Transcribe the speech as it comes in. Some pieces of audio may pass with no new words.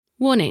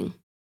Warning.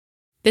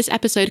 This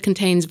episode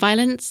contains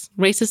violence,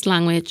 racist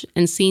language,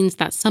 and scenes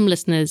that some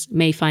listeners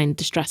may find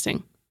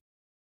distressing.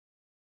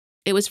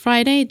 It was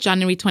Friday,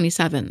 January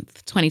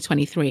 27th,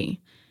 2023.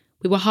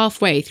 We were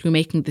halfway through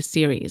making this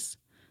series.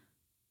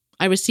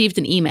 I received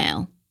an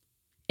email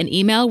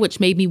which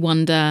made me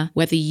wonder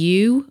whether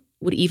you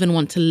would even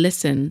want to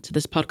listen to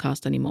this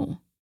podcast anymore.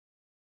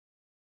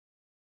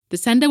 The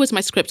sender was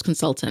my script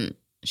consultant.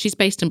 She's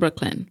based in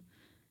Brooklyn.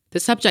 The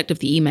subject of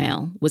the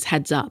email was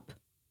heads up.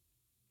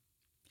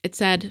 It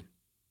said,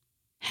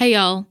 "Hey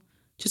y'all,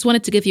 just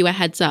wanted to give you a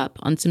heads up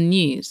on some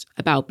news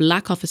about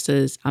black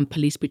officers and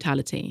police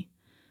brutality.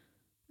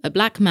 A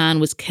black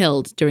man was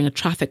killed during a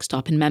traffic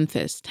stop in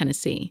Memphis,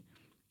 Tennessee.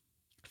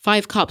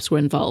 5 cops were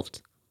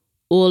involved,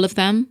 all of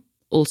them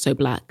also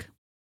black.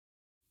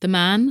 The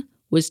man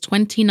was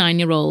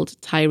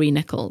 29-year-old Tyree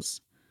Nichols."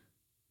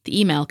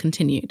 The email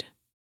continued.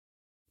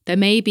 "There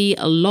may be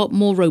a lot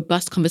more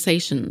robust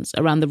conversations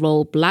around the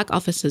role black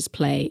officers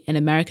play in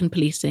American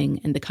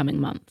policing in the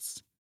coming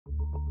months."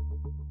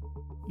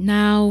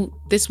 Now,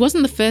 this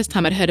wasn't the first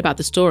time I'd heard about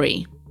the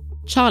story.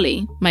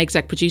 Charlie, my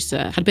exec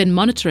producer, had been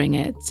monitoring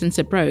it since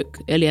it broke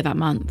earlier that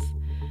month.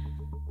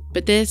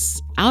 But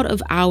this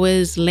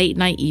out-of-hours,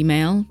 late-night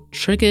email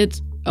triggered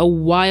a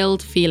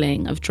wild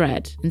feeling of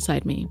dread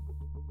inside me.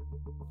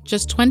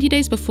 Just 20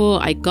 days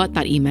before I got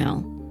that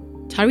email,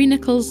 Tyree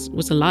Nichols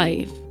was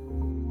alive.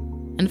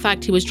 In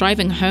fact, he was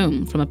driving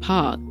home from a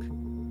park.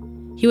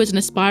 He was an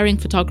aspiring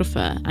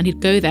photographer, and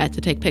he'd go there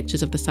to take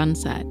pictures of the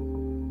sunset.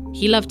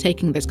 He loved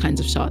taking those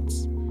kinds of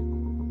shots.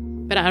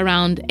 But at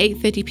around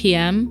 8:30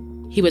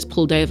 p.m, he was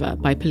pulled over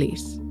by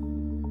police.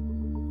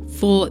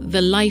 For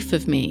the life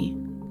of me,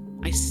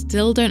 I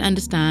still don't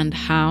understand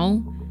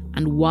how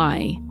and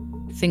why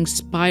things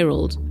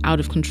spiraled out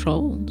of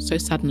control so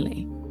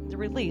suddenly. The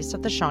release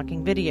of the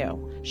shocking video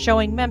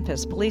showing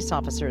Memphis police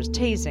officers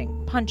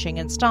tasing, punching,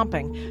 and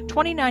stomping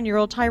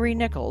 29-year-old Tyree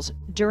Nichols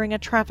during a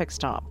traffic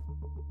stop.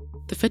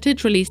 The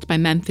footage released by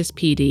Memphis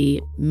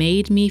PD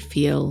made me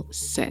feel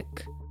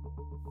sick.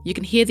 You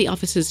can hear the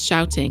officers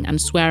shouting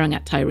and swearing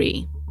at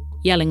Tyree,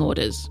 yelling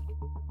orders.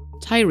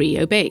 Tyree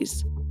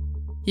obeys.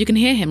 You can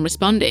hear him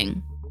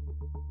responding.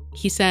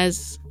 He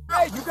says,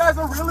 "Hey, you guys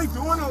are really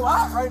doing a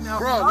lot right now.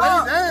 Bro,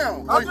 lay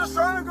down. I'm just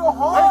trying to go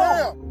home." Lay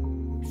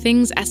down.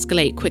 Things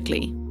escalate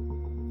quickly.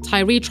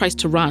 Tyree tries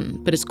to run,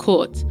 but is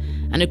caught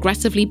and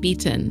aggressively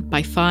beaten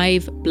by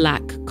 5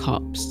 black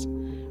cops.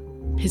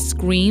 His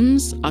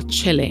screams are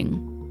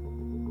chilling.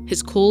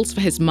 His calls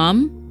for his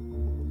mum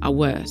are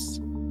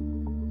worse.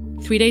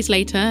 3 days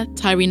later,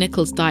 Tyree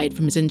Nichols died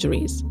from his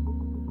injuries.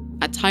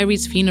 At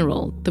Tyree's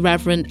funeral, the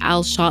Reverend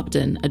Al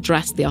Sharpton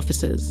addressed the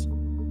officers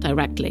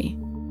directly.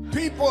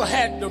 People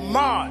had to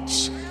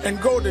march and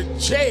go to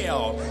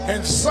jail,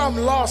 and some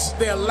lost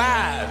their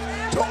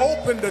lives to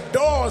open the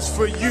doors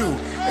for you.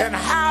 And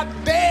how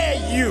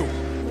dare you?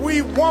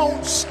 We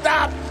won't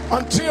stop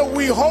until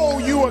we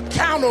hold you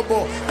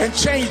accountable and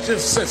change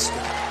this system.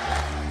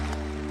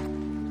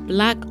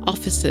 Black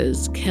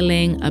officers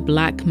killing a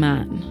black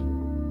man.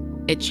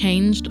 It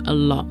changed a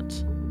lot.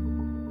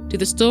 Do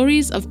the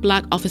stories of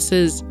black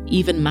officers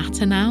even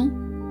matter now?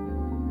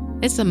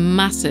 It's a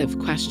massive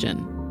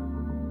question.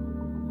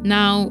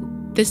 Now,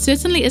 this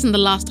certainly isn't the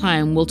last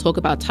time we'll talk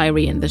about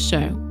Tyree in this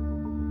show.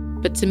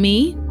 But to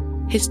me,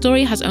 his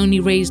story has only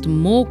raised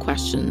more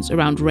questions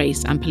around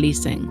race and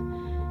policing.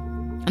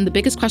 And the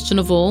biggest question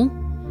of all,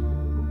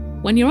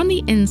 when you're on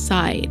the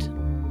inside,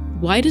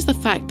 why does the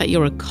fact that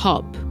you're a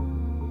cop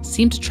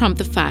seem to trump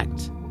the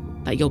fact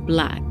that you're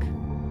black?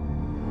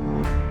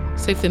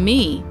 So for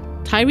me,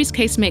 Tyree's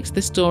case makes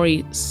this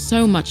story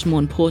so much more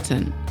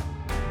important.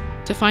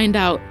 To find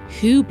out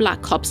who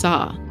black cops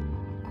are,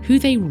 who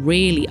they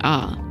really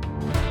are.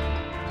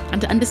 And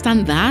to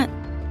understand that,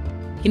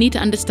 you need to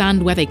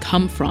understand where they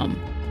come from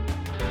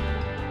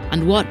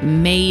and what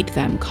made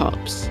them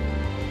cops.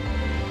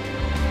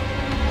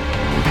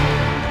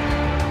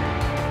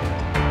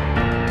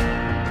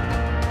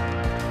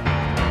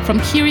 From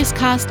Curious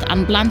Cast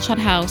and Blanchard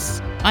House,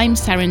 I'm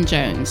Seren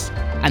Jones,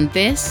 and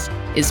this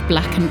is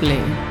Black and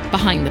Blue,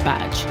 Behind the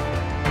Badge.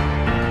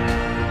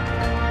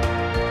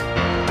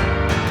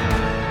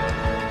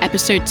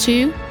 Episode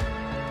 2,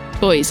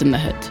 Boyz N The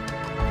Hood.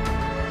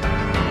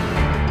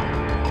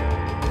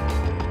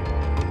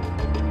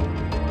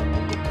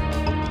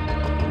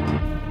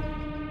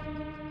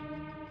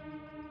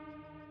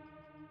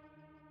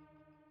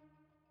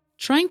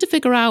 Trying to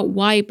figure out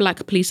why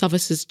black police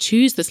officers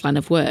choose this line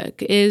of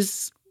work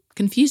is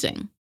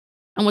confusing.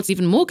 And what's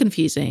even more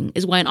confusing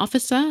is why an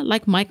officer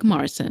like Mike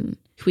Morrison,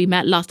 who we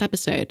met last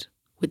episode,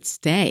 would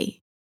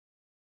stay.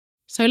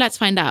 So let's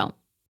find out.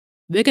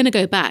 We're going to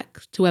go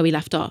back to where we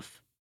left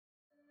off.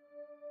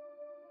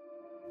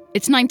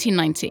 It's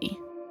 1990.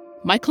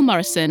 Michael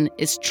Morrison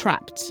is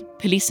trapped,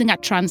 policing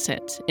at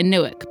Transit in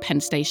Newark,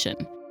 Penn Station.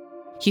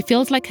 He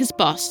feels like his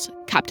boss,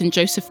 Captain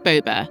Joseph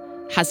Bober,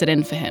 has it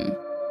in for him.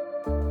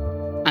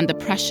 And the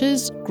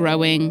pressure's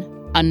growing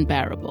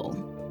unbearable.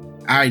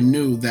 I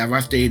knew that if I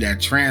stayed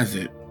at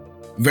Transit,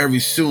 very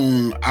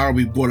soon I'll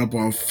be brought up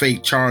on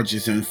fake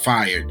charges and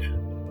fired.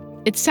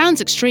 It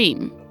sounds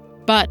extreme,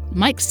 but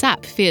Mike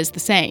Sapp fears the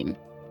same.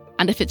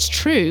 And if it's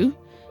true,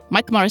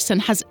 Mike Morrison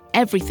has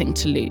everything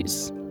to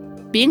lose.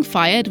 Being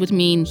fired would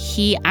mean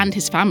he and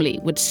his family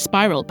would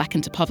spiral back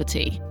into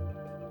poverty.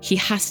 He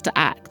has to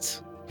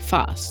act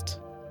fast.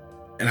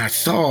 And I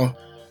saw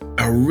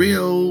a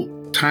real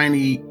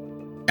tiny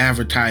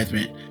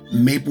advertisement,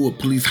 Maplewood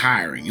Police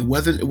hiring. It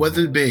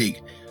wasn't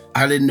big.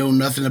 I didn't know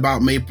nothing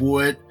about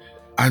Maplewood.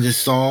 I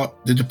just saw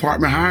the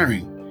department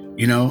hiring,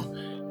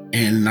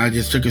 and I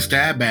just took a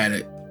stab at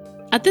it.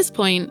 At this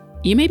point,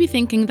 you may be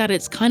thinking that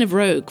it's kind of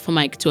rogue for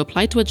Mike to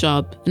apply to a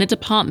job in a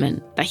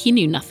department that he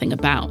knew nothing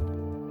about.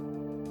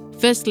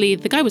 Firstly,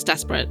 the guy was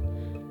desperate.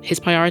 His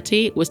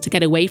priority was to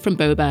get away from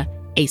Boba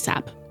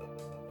ASAP.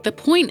 The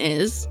point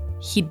is,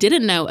 he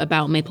didn't know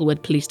about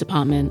Maplewood Police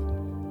Department,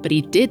 but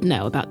he did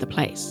know about the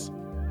place.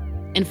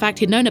 In fact,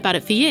 he'd known about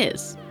it for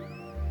years.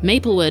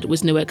 Maplewood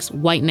was Newark's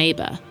white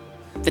neighbor,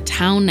 the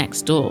town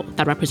next door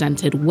that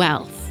represented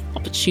wealth,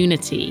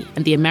 opportunity,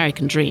 and the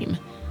American dream.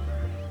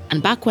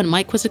 And back when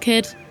Mike was a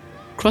kid,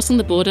 crossing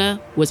the border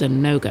was a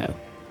no-go.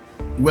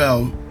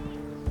 Well,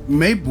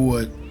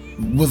 Maplewood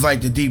was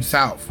like the Deep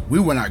South. We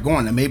were not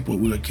going to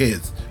Maplewood. We were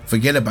kids.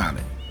 Forget about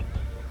it.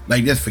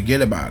 Just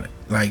forget about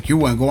it. You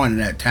weren't going to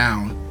that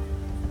town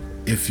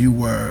if you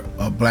were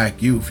a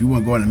black youth. You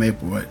weren't going to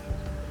Maplewood.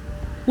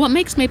 What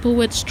makes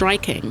Maplewood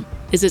striking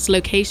is its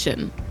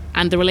location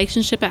and the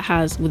relationship it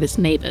has with its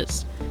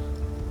neighbors.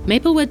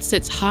 Maplewood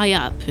sits high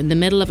up in the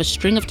middle of a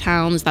string of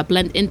towns that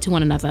blend into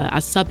one another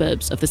as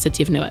suburbs of the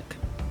city of Newark.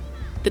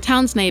 The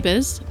town's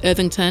neighbors,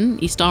 Irvington,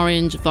 East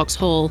Orange,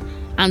 Vauxhall,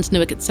 and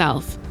Newark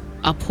itself,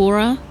 are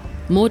poorer,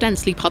 more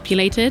densely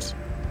populated,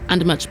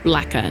 and much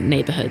blacker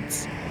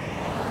neighborhoods.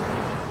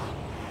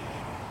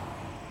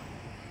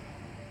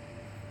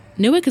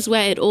 Newark is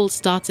where it all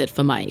started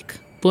for Mike,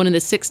 born in the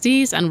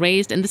 60s and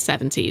raised in the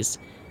 70s.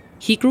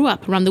 He grew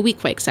up around the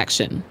Weequahic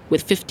section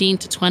with 15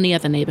 to 20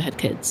 other neighborhood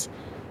kids.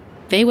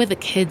 They were the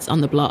kids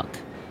on the block.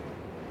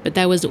 But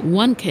there was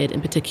one kid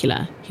in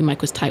particular who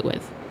Mike was tight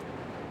with.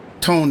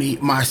 Tony,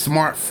 my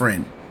smart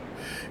friend.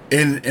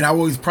 And I was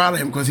always proud of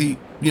him because he,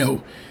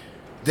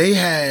 they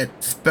had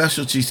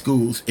specialty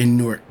schools in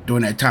Newark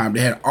during that time.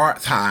 They had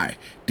Arts High.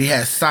 They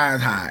had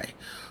Science High.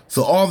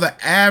 So all the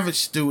average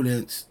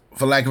students,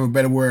 for lack of a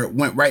better word,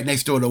 went right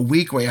next door to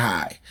Weequahic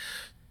High.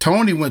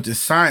 Tony went to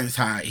Science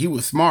High. He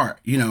was smart,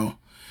 he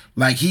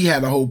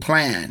had a whole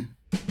plan.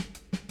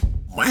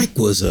 Mike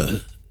was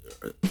a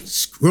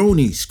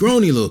scrawny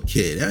little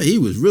kid. He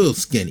was real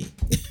skinny.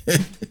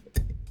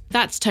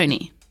 That's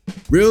Tony.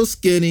 Real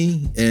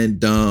skinny,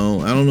 and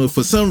I don't know,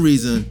 for some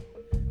reason,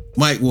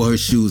 Mike wore his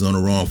shoes on the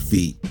wrong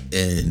feet,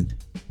 and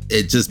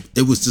it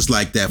was just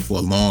like that for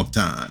a long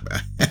time.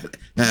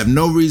 I have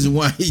no reason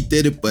why he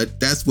did it, but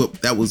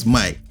that was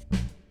Mike.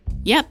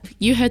 Yep,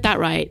 you heard that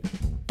right.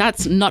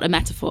 That's not a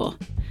metaphor.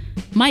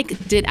 Mike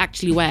did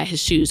actually wear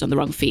his shoes on the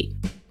wrong feet.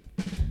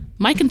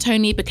 Mike and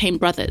Tony became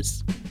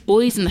brothers,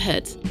 Boyz N The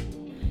Hood.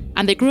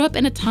 And they grew up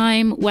in a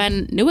time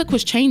when Newark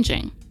was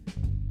changing.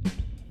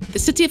 The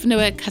city of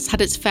Newark has had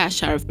its fair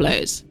share of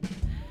blows.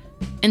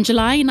 In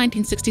July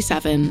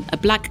 1967, a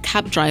black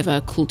cab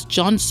driver called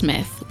John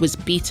Smith was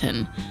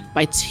beaten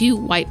by 2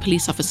 white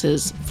police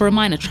officers for a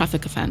minor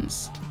traffic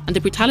offense. And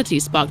the brutality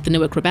sparked the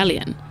Newark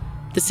Rebellion.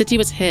 The city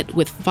was hit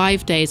with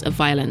 5 days of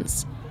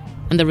violence.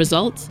 And the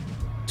result?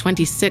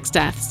 26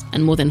 deaths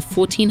and more than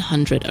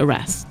 1,400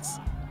 arrests.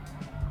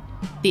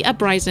 The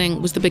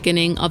uprising was the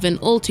beginning of an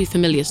all too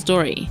familiar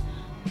story.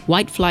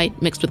 White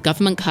flight mixed with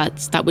government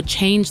cuts that would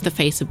change the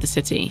face of the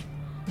city.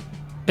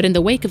 But in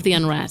the wake of the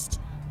unrest,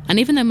 and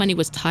even though money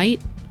was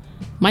tight,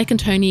 Mike and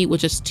Tony were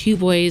just 2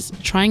 boys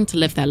trying to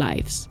live their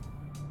lives.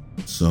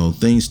 So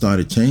things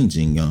started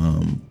changing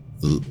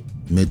the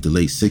mid to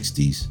late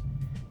 60s.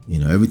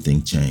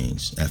 Everything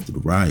changed after the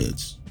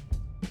riots.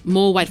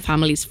 More white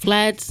families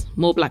fled,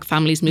 more black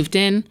families moved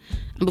in,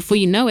 and before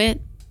you know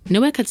it,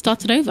 Newark had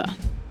started over.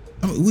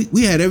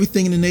 We had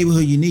everything in the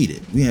neighborhood you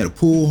needed. We had a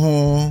pool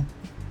hall,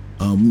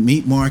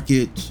 meat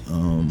market,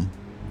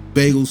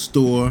 bagel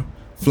store,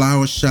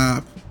 flower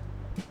shop.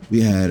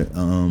 We had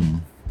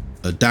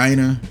a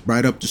diner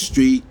right up the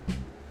street.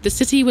 The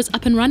city was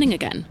up and running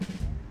again.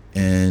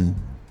 And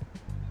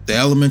the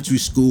elementary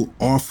school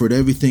offered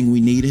everything we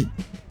needed.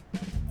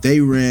 They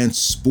ran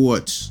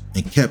sports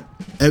and kept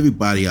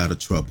everybody out of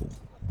trouble.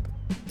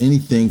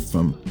 Anything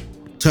from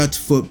touch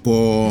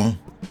football,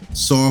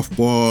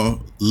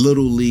 softball,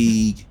 little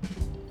league,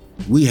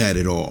 we had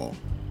it all.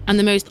 And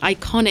the most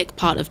iconic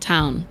part of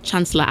town,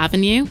 Chancellor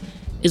Avenue,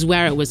 is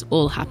where it was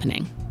all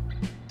happening.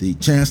 The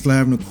Chancellor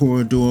Avenue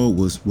corridor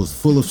was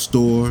full of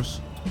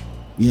stores.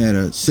 We had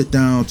a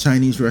sit-down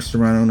Chinese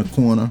restaurant on the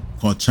corner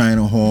called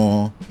China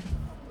Hall.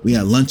 We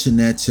had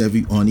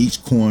luncheonettes on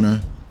each corner.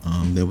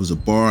 There was a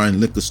bar and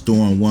liquor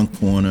store on one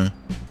corner.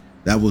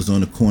 That was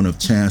on the corner of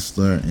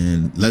Chancellor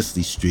and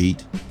Leslie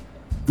Street.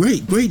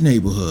 Great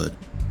neighborhood.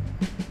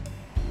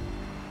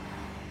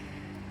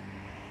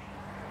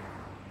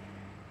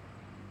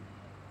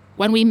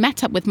 When we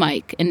met up with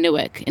Mike in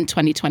Newark in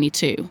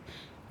 2022,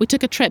 we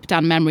took a trip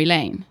down memory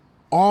lane.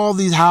 All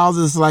these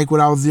houses, like when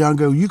I was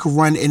younger, you could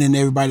run in and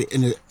everybody in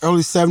the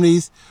early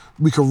 70s,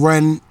 we could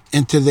run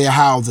into their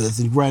houses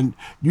and run.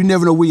 You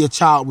never know where your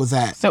child was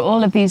at. So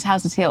all of these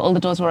houses here, all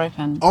the doors were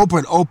open?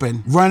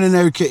 Open. Running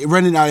out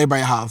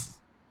everybody's house.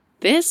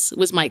 This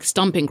was Mike's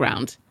stomping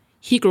ground.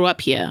 He grew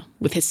up here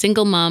with his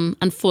single mum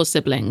and 4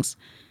 siblings.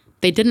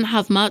 They didn't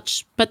have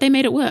much, but they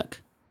made it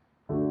work.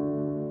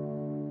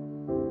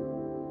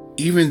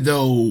 Even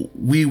though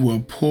we were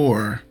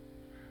poor,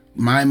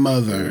 my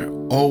mother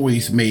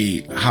always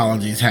made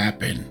holidays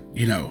happen.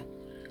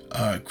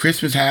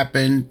 Christmas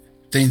happened,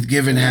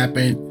 Thanksgiving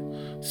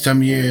happened.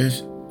 Some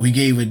years we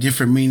gave a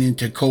different meaning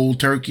to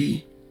cold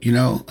turkey,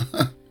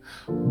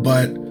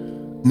 But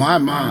my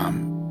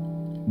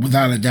mom,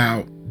 without a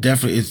doubt,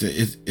 definitely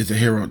is a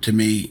hero to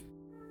me.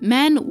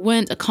 Men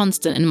weren't a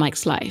constant in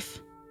Mike's life.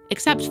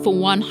 Except for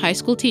one high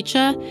school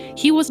teacher,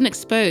 he wasn't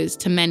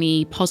exposed to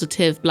many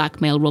positive black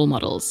male role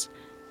models.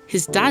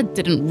 His dad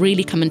didn't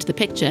really come into the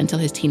picture until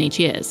his teenage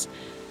years.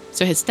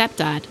 So his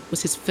stepdad was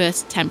his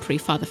first temporary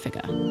father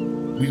figure.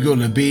 We go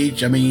to the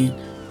beach.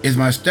 It's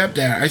my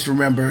stepdad. I just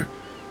remember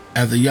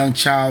as a young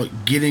child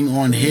getting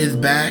on his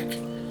back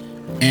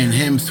and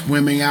him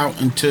swimming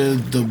out into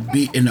the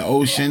beach in the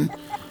ocean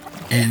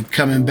and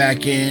coming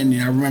back in.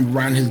 I remember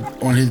riding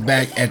on his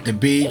back at the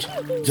beach.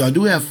 So I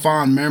do have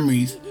fond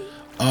memories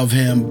of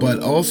him,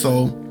 but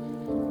also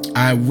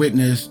I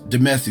witnessed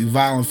domestic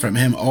violence from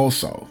him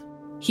also.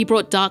 He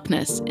brought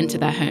darkness into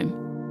their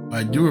home.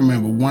 I do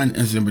remember one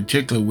incident in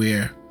particular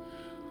where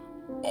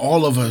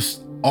all of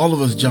us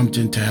jumped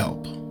in to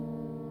help.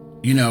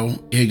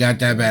 It got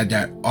that bad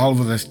that all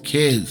of us as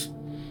kids,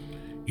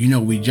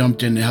 we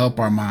jumped in to help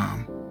our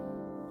mom.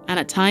 And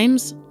at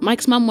times,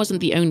 Mike's mom wasn't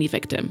the only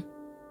victim.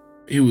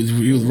 He was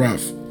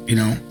rough,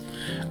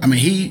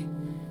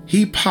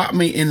 He popped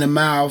me in the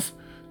mouth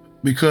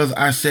because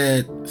I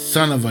said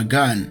son of a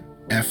gun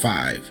at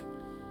 5.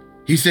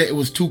 He said it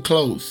was too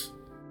close.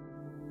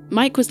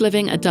 Mike was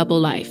living a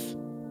double life.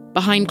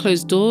 Behind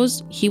closed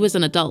doors, he was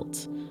an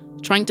adult,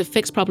 trying to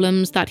fix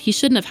problems that he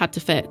shouldn't have had to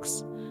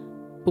fix.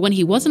 But when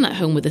he wasn't at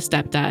home with his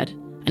stepdad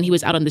and he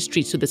was out on the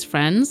streets with his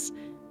friends,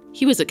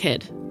 he was a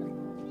kid.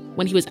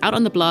 When he was out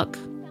on the block,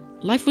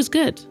 life was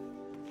good.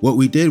 What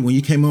we did when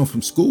you came home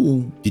from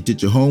school, you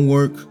did your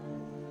homework,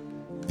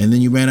 and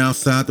then you ran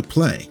outside to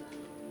play.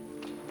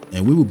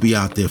 And we would be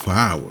out there for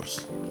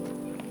hours.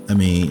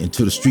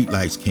 Until the street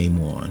lights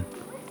came on.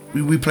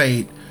 We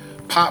played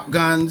pop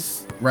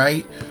guns,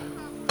 right?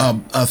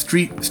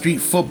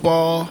 Street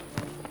football.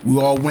 We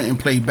all went and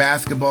played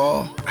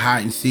basketball,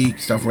 hide and seek,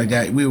 stuff like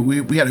that. We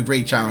had a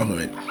great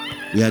childhood.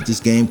 We had this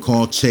game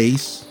called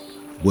Chase,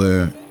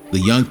 where the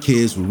young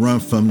kids would run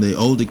from the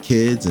older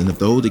kids, and if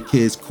the older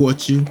kids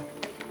caught you,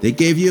 they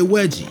gave you a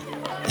wedgie.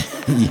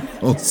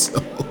 So.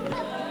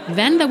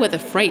 Then there were the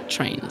freight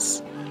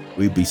trains.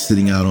 We'd be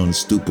sitting out on the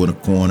stoop on the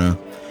corner,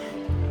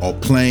 or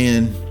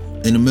playing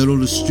in the middle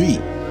of the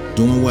street,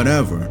 doing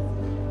whatever.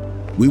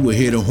 We would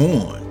hear the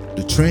horn,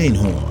 the train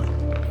horn.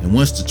 And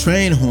once the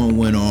train horn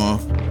went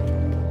off,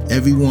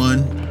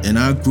 everyone in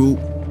our group,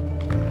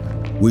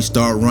 we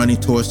start running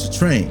towards the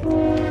train.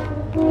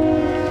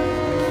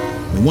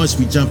 And once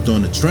we jumped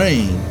on the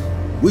train,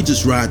 we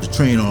just ride the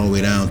train all the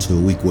way down to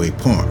Weekway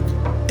Park.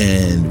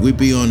 And we'd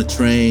be on the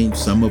train,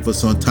 some of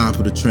us on top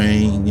of the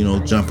train,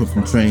 jumping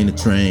from train to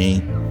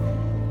train.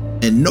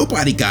 And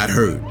nobody got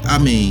hurt. I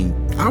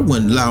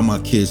wouldn't allow my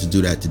kids to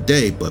do that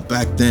today, but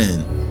back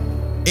then,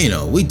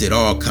 we did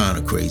all kind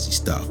of crazy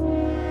stuff.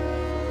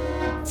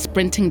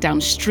 Sprinting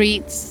down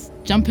streets,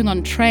 jumping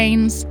on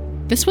trains.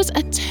 This was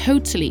a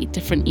totally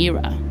different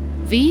era.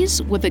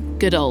 These were the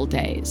good old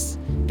days.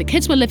 The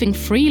kids were living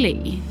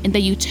freely in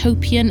their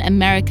utopian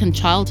American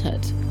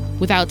childhood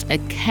without a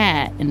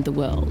care in the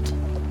world.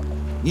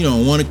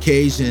 On one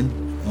occasion,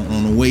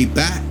 on the way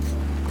back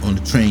on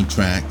the train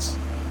tracks,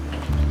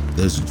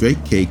 there's a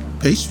Drake cake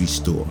pastry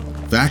store,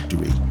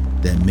 factory,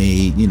 that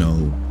made,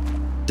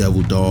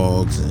 devil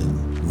dogs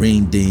and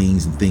ring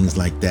dings and things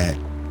like that.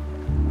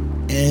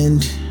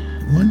 And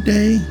one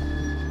day,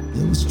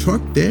 there was a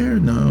truck there,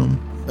 and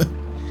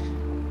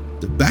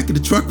the back of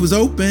the truck was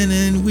open,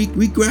 and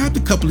we grabbed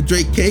a couple of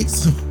Drake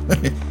cakes.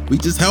 We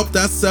just helped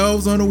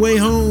ourselves on the way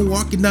home,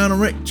 walking down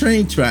the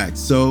train tracks.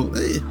 So,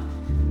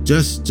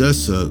 just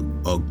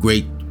a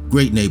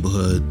great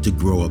neighborhood to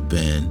grow up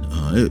in.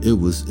 It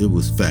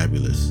was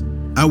fabulous.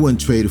 I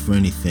wouldn't trade it for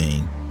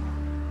anything.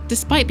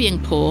 Despite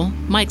being poor,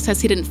 Mike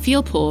says he didn't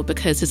feel poor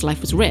because his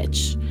life was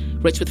rich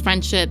with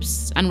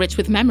friendships and rich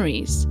with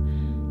memories.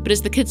 But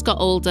as the kids got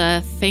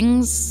older,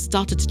 things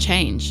started to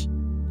change.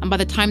 And by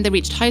the time they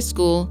reached high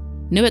school,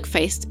 Newark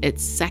faced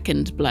its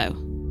second blow.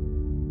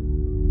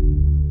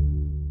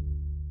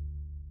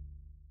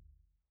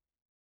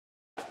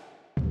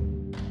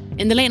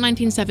 In the late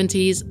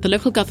 1970s, the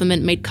local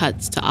government made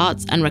cuts to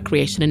arts and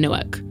recreation in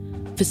Newark.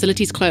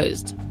 Facilities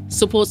closed.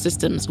 Support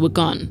systems were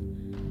gone.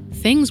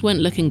 Things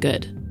weren't looking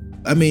good.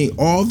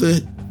 All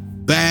the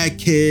bad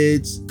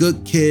kids,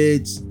 good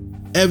kids,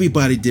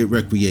 everybody did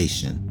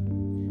recreation.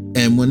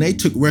 And when they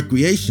took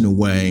recreation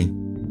away,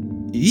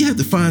 you had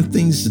to find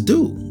things to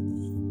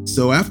do.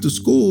 So after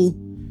school,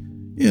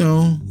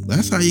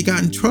 that's how you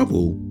got in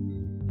trouble.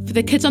 For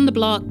the kids on the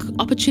block,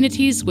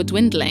 opportunities were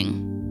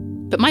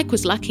dwindling. But Mike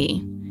was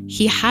lucky.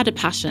 He had a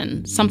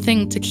passion,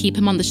 something to keep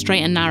him on the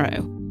straight and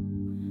narrow.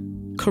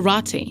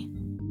 Karate.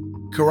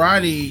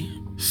 Karate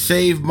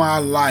saved my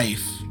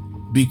life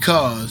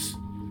because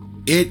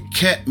it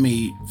kept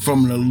me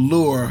from the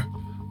lure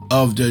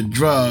of the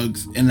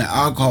drugs and the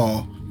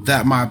alcohol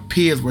that my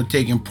peers were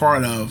taking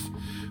part of,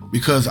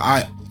 because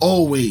I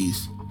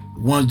always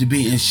wanted to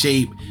be in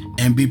shape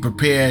and be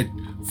prepared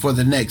for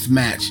the next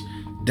match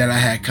that I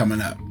had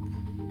coming up.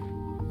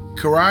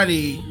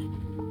 Karate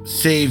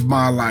saved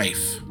my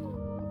life.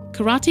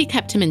 Karate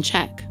kept him in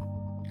check.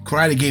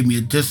 Karate gave me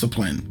a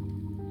discipline.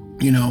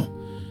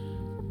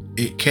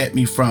 It kept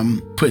me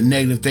from putting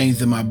negative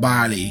things in my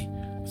body,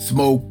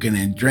 smoking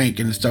and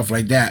drinking and stuff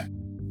like that.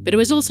 But it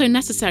was also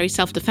necessary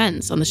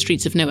self-defense on the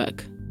streets of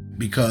Newark.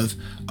 Because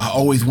I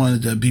always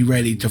wanted to be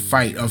ready to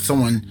fight, or if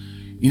someone,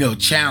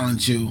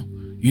 challenge you,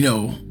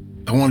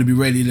 I want to be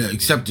ready to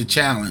accept the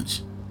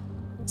challenge.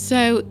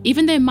 So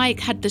even though Mike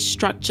had this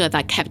structure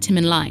that kept him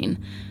in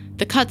line,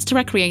 the cuts to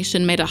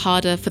recreation made it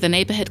harder for the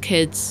neighborhood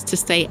kids to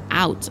stay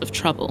out of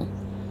trouble.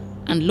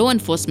 And law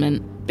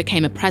enforcement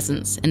became a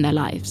presence in their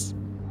lives.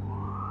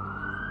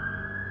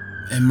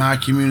 In my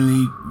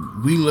community,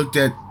 we looked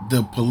at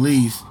the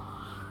police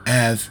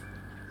as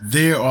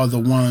they are the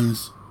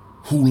ones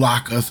who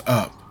lock us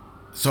up.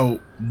 So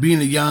being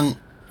a young,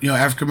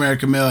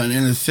 African-American male in the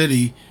inner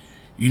city,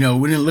 we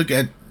didn't look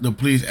at the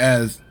police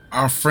as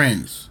our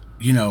friends.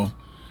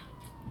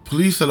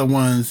 Police are the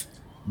ones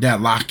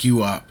that lock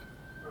you up.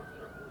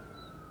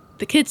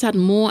 The kids had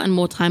more and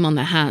more time on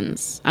their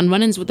hands, and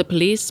run-ins with the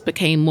police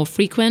became more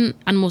frequent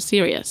and more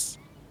serious.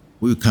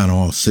 We were kind of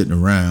all sitting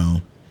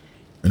around,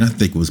 and I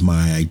think it was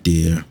my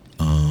idea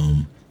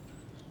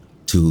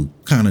to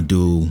kind of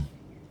do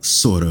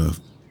sort of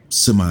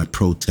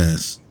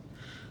semi-protest.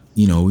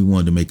 We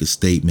wanted to make a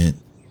statement.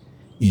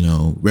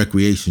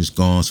 Recreation's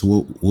gone,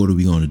 so what are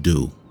we going to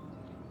do?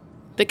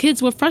 The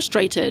kids were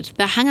frustrated.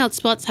 Their hangout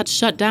spots had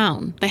shut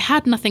down. They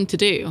had nothing to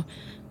do.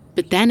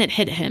 But then it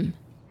hit him.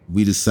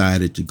 We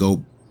decided to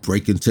go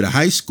break into the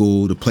high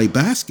school to play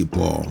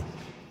basketball.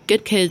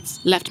 Good kids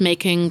left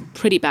making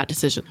pretty bad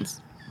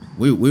decisions.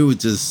 We were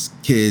just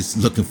kids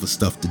looking for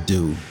stuff to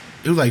do.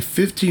 It was like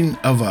 15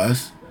 of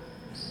us.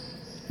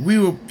 We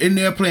were in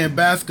there playing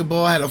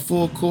basketball, had a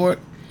full court,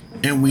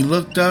 and we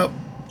looked up,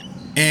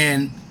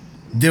 and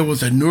there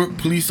was a Newark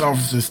police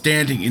officer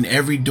standing in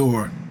every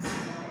door,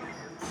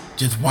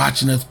 just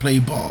watching us play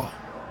ball.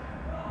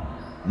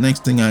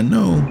 Next thing I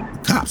know, the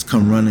cops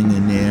come running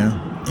in there,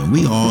 and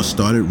we all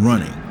started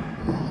running.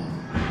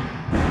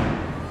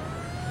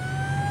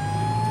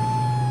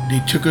 They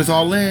took us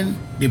all in,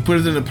 they put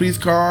us in a police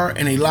car,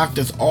 and they locked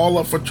us all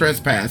up for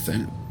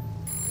trespassing.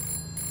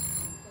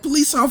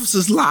 Police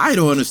officers lied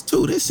on us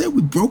too. They said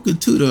we broke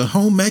into the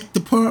home ec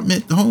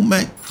department. The home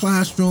ec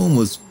classroom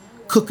was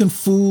cooking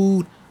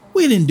food.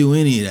 We didn't do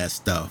any of that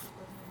stuff.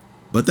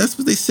 But that's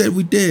what they said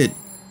we did.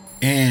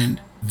 And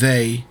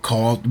they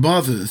called the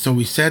mother. So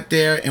we sat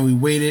there and we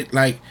waited,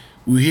 like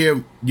we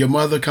hear your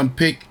mother come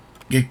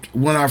get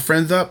one of our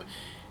friends up,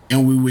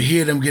 and we would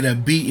hear them get a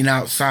beating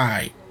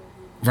outside,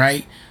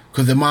 right?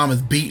 Because the mom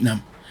is beating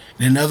them.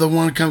 And another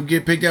one come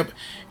get picked up,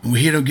 and we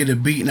hear them get a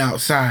beating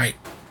outside.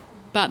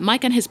 But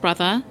Mike and his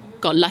brother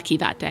got lucky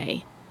that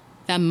day.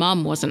 Their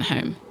mom wasn't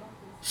home.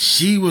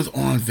 She was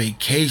on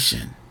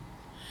vacation.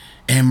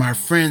 And my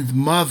friend's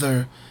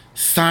mother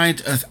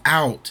signed us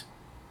out.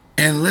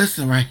 And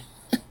listen, right?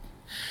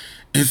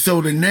 And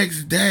so the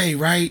next day,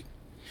 right,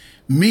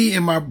 me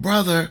and my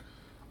brother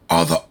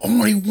are the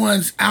only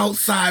ones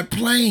outside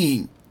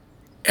playing.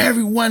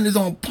 Everyone is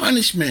on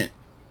punishment,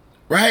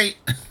 right?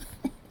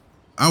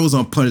 I was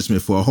on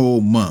punishment for a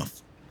whole month.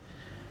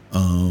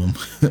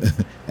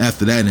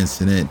 After that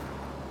incident.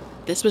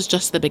 This was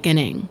just the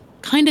beginning.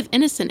 Kind of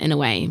innocent in a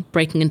way,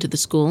 breaking into the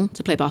school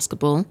to play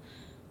basketball.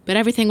 But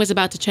everything was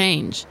about to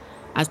change.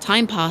 As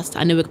time passed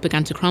and Newark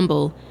began to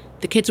crumble,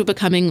 the kids were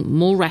becoming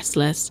more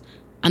restless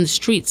and the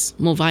streets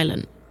more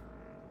violent.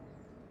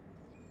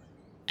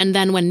 And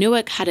then when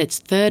Newark had its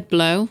third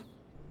blow,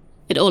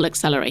 it all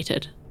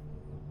accelerated.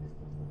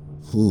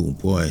 Oh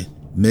boy,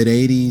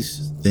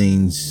 mid-'80s,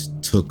 things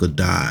took a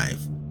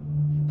dive.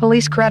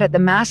 Police credit the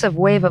massive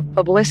wave of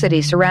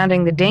publicity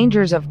surrounding the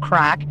dangers of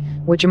crack,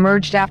 which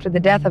emerged after the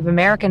death of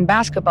American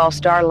basketball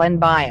star Len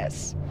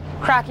Bias.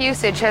 Crack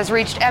usage has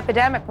reached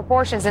epidemic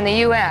proportions in the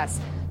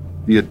U.S.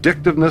 The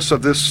addictiveness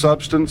of this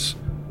substance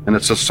and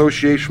its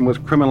association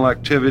with criminal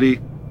activity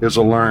is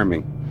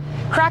alarming.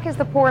 Crack is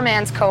the poor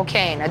man's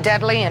cocaine, a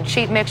deadly and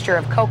cheap mixture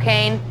of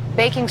cocaine,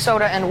 baking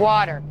soda, and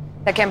water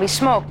that can be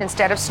smoked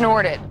instead of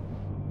snorted.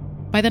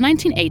 By the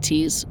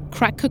 1980s,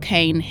 crack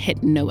cocaine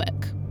hit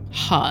Newark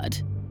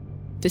hard.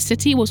 The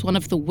city was one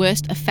of the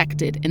worst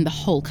affected in the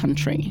whole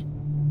country.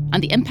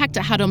 And the impact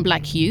it had on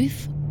Black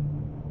youth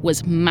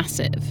was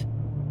massive.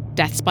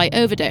 Deaths by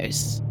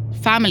overdose,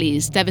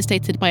 families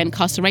devastated by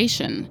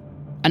incarceration,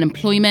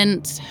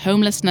 unemployment,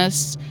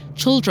 homelessness,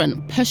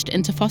 children pushed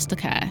into foster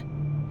care.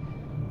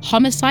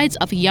 Homicides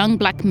of young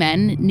black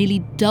men nearly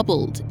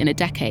doubled in a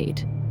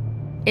decade.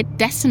 It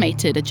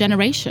decimated a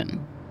generation.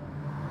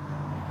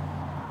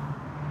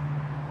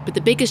 But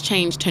the biggest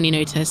change Tony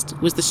noticed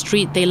was the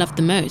street they loved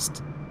the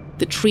most.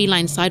 The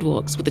tree-lined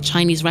sidewalks with the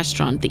Chinese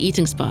restaurant, the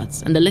eating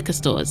spots, and the liquor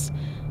stores.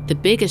 The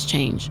biggest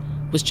change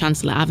was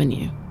Chancellor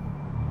Avenue.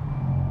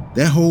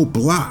 That whole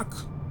block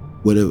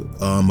where the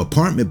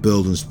apartment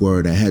buildings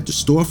were that had the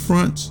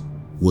storefronts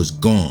was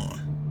gone.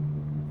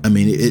 I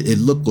mean, it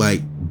looked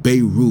like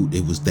Beirut.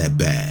 It was that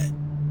bad.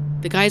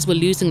 The guys were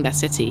losing their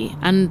city,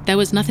 and there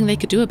was nothing they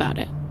could do about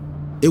it.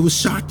 It was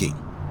shocking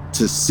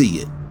to see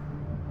it.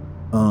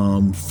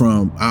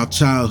 From our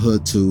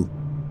childhood to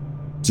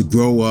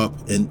grow up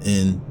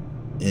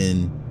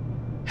and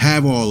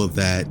have all of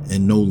that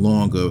and no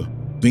longer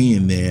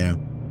being there,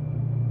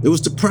 it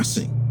was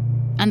depressing.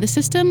 And the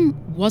system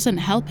wasn't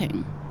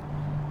helping.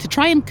 To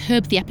try and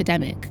curb the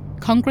epidemic,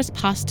 Congress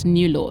passed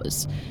new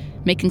laws,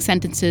 making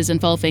sentences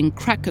involving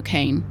crack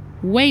cocaine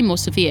way more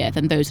severe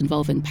than those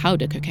involving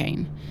powder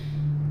cocaine.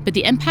 But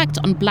the impact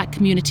on black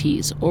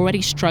communities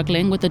already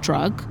struggling with the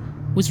drug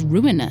was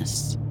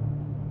ruinous.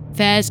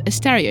 There's a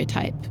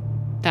stereotype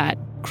that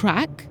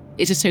crack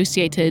is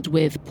associated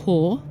with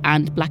poor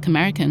and black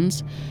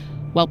Americans,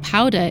 while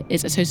powder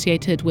is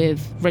associated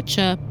with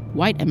richer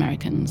white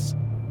Americans.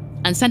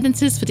 And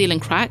sentences for dealing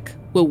crack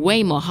were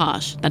way more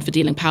harsh than for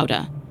dealing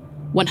powder,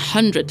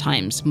 100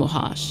 times more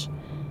harsh.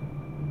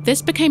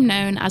 This became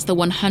known as the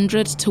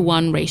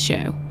 100-to-1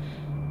 ratio.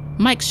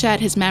 Mike shared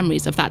his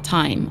memories of that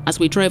time as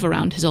we drove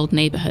around his old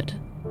neighborhood.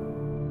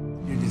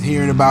 You're just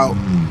hearing about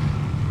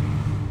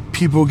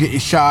people getting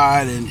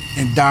shot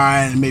and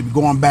dying and maybe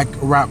going back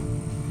around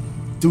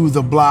through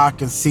the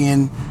block and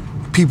seeing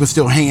people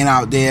still hanging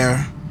out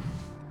there.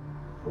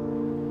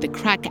 The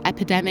crack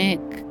epidemic,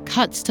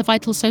 cuts to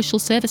vital social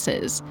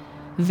services,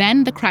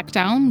 then the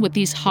crackdown with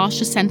these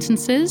harsher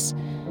sentences,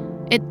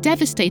 it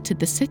devastated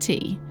the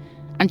city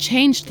and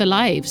changed the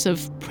lives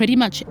of pretty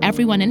much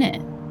everyone in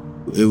it.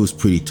 It was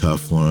pretty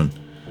tough on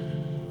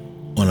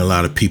a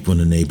lot of people in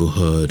the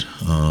neighborhood.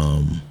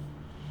 I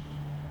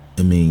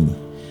mean,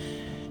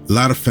 a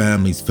lot of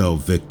families fell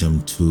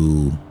victim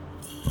to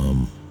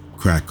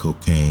crack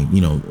cocaine,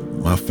 you know,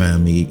 my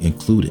family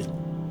included.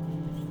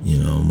 You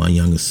know, my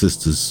younger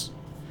sisters,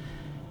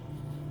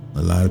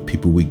 a lot of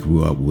people we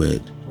grew up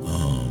with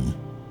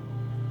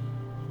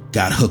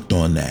got hooked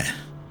on that.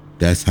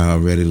 That's how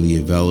readily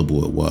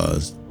available it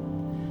was.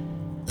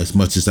 As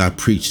much as I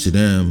preached to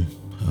them,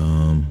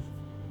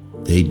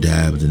 they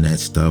dabbed in that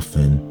stuff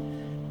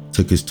and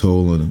took its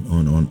toll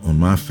on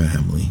my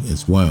family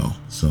as well.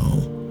 So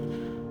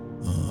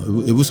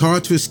it was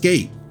hard to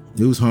escape.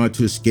 It was hard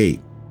to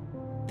escape.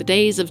 The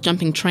days of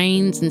jumping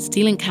trains and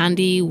stealing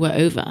candy were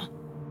over.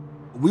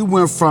 We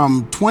went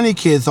from 20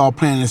 kids all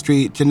playing in the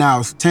street to now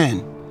it's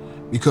 10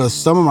 because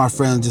some of my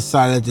friends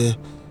decided to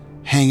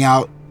hang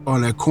out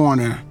on a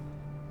corner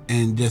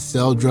and just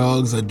sell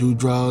drugs or do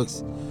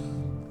drugs.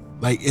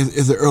 Like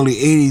it's the early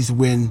 80s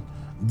when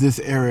this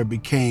area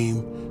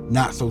became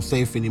not so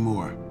safe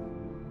anymore.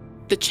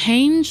 The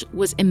change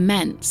was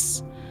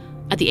immense.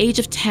 At the age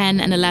of 10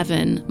 and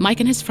 11,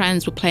 Mike and his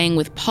friends were playing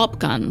with pop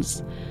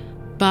guns,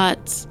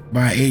 but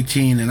by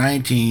 18 and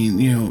 19,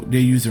 you know, they're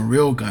using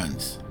real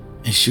guns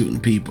and shooting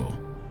people.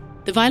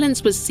 The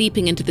violence was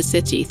seeping into the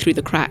city through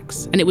the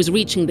cracks, and it was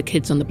reaching the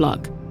kids on the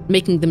block,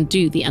 making them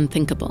do the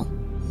unthinkable.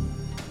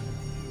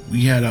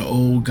 We had an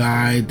old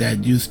guy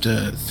that used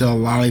to sell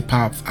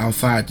lollipops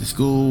outside the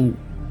school.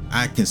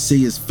 I can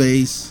see his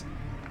face.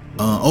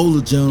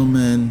 Older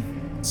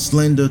gentleman,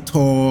 slender,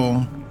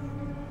 tall,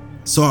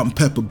 salt and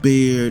pepper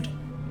beard.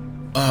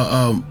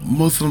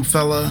 Muslim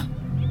fella,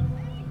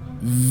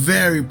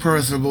 very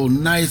personable,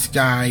 nice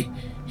guy.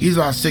 He's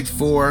about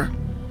 6'4",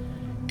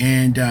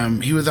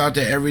 and he was out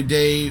there every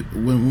day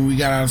when we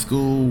got out of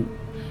school.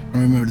 I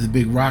remember the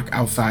big rock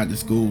outside the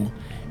school.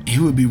 He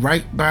would be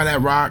right by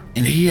that rock,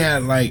 and he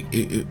had like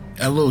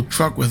a little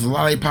truck with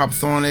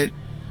lollipops on it,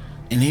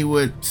 and he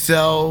would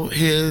sell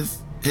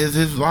his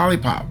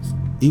lollipops.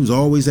 He was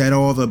always at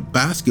all the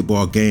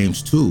basketball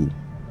games too.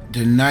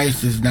 The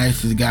nicest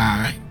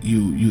guy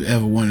you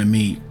ever want to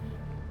meet.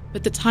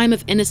 But the time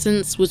of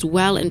innocence was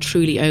well and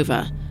truly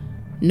over.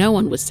 No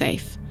one was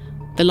safe.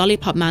 The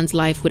lollipop man's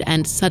life would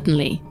end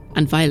suddenly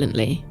and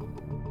violently.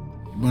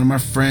 One of my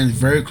friends,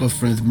 very close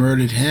friends,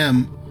 murdered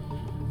him,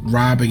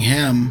 robbing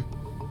him,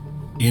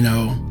 you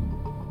know,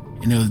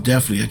 and it was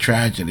definitely a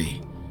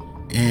tragedy.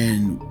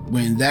 And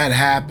when that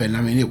happened,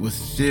 I mean, it was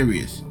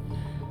serious.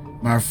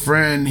 My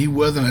friend, he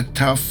wasn't a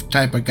tough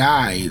type of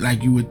guy,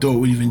 like you would thought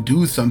would even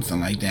do something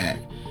like that,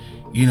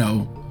 you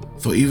know.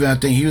 So even I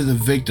think he was a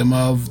victim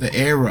of the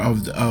era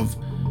of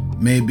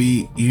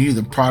maybe he's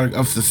a product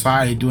of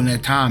society during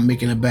that time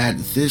making a bad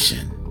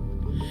decision.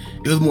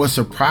 It was more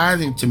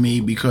surprising to me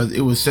because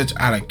it was such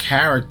out of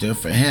character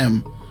for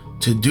him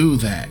to do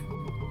that.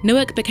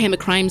 Newark became a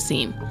crime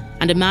scene,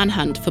 and a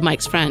manhunt for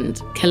Mike's friend,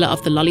 killer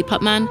of the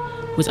Lollipop Man,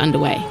 was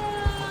underway.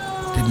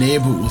 The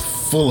neighborhood was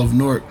full of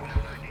Newark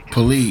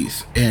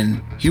police,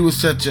 and he was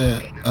such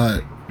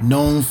a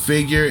known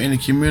figure in the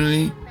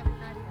community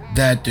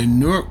that the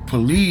Newark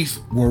police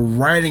were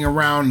riding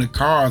around the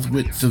cars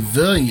with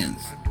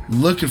civilians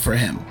looking for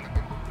him,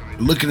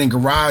 looking in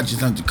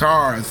garages under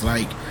cars,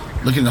 like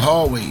looking in the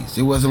hallways.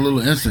 It was a little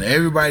incident.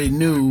 Everybody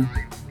knew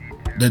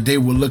that they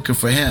were looking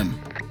for him.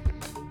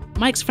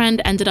 Mike's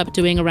friend ended up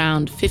doing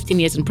around 15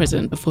 years in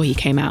prison before he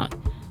came out.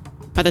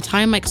 By the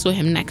time Mike saw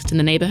him next in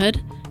the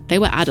neighborhood, they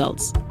were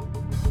adults.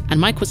 And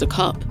Mike was a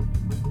cop.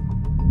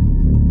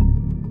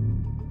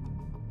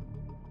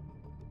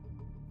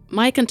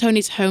 Mike and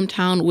Tony's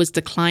hometown was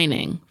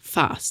declining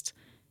fast.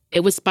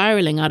 It was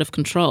spiraling out of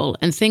control,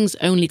 and things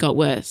only got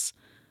worse.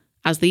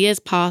 As the years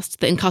passed,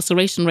 the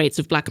incarceration rates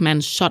of black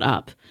men shot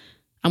up.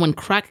 And when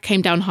crack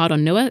came down hard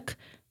on Newark,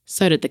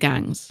 so did the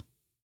gangs.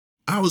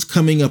 I was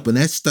coming up and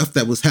that stuff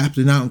that was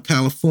happening out in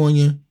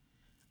California,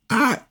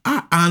 I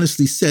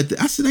honestly said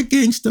that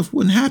gang stuff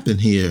wouldn't happen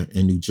here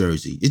in New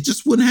Jersey. It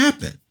just wouldn't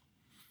happen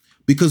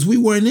because we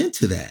weren't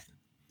into that.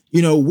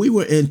 You know, we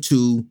were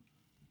into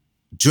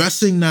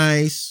dressing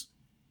nice,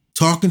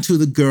 talking to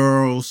the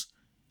girls,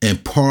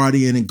 and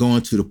partying and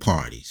going to the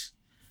parties.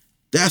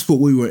 That's what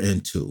we were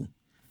into.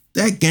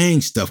 That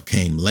gang stuff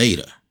came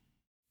later.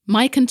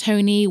 Mike and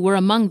Tony were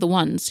among the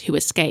ones who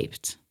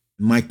escaped.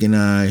 Mike and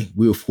I,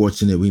 we were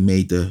fortunate we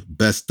made the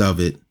best of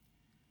it.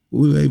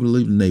 We were able to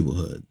leave the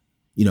neighborhood,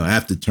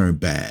 after it turned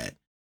bad.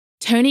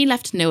 Tony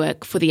left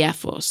Newark for the Air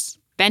Force.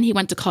 Then he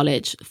went to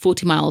college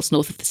 40 miles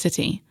north of the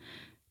city.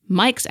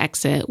 Mike's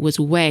exit was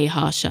way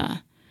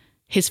harsher.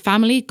 His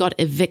family got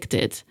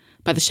evicted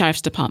by the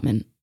sheriff's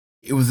department.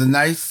 It was a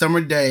nice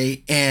summer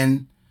day,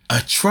 and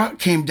a truck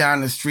came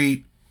down the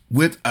street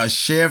with a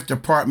sheriff's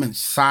department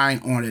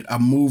sign on it, a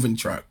moving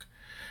truck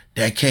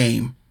that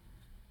came.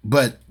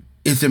 But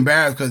it's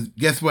embarrassing because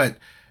guess what?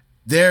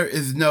 There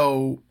is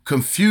no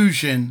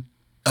confusion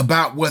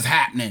about what's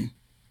happening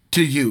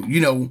to you.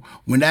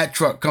 When that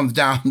truck comes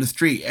down the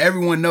street,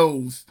 everyone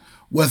knows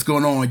what's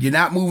going on. You're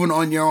not moving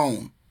on your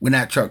own when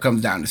that truck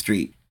comes down the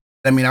street.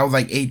 I was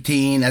like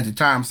 18 at the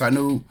time, so I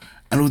knew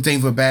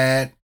things were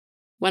bad.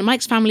 When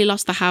Mike's family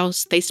lost the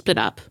house, they split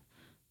up.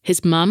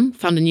 His mum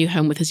found a new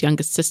home with his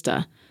youngest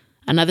sister.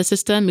 Another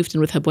sister moved in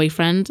with her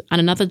boyfriend,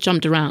 and another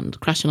jumped around,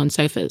 crashing on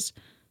sofas.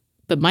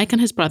 But Mike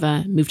and his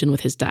brother moved in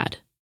with his dad.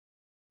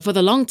 For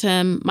the long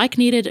term, Mike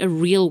needed a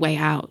real way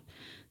out,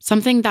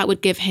 something that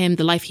would give him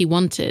the life he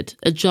wanted,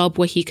 a job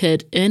where he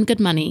could earn good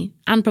money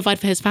and provide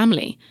for his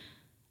family.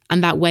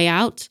 And that way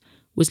out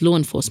was law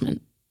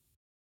enforcement.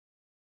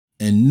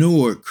 In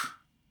Newark,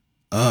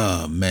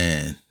 oh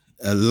man,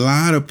 a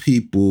lot of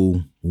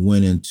people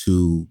went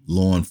into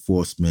law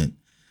enforcement.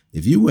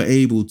 If you were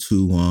able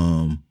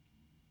to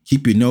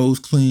keep your nose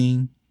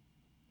clean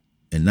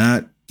and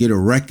not get a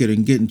record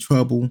and get in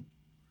trouble,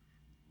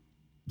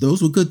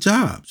 those were good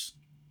jobs.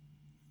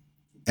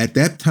 At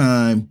that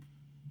time,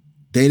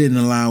 they didn't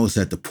allow us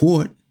at the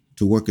port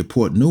to work at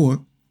Port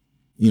Newark.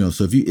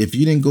 So if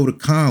you didn't go to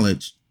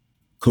college,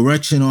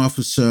 correction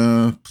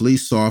officer,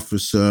 police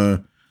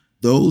officer,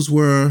 those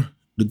were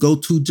the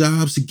go-to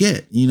jobs to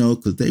get,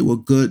 because they were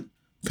good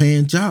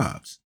paying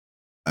jobs.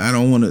 I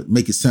don't want to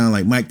make it sound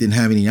like Mike didn't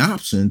have any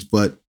options,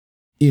 but,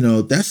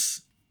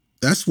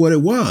 that's what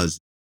it was.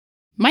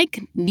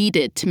 Mike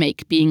needed to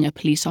make being a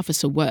police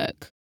officer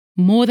work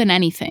more than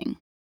anything,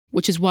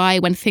 which is why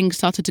when things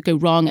started to go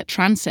wrong at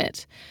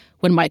Transit,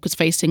 when Mike was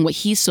facing what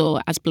he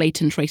saw as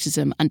blatant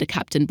racism under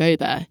Captain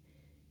Boba,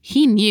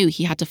 he knew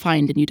he had to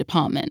find a new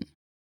department.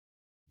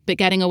 But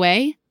getting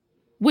away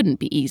wouldn't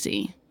be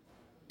easy.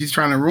 He's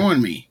trying to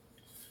ruin me.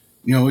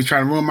 He's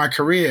trying to ruin my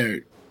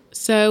career.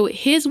 So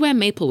here's where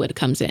Maplewood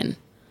comes in.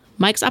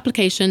 Mike's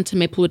application to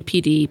Maplewood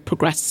PD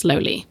progressed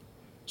slowly.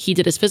 He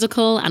did his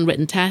physical and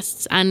written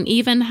tests and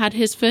even had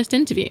his first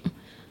interview.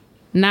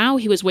 Now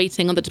he was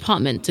waiting on the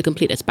department to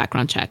complete its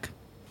background check.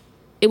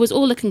 It was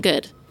all looking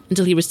good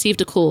until he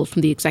received a call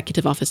from the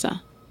executive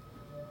officer.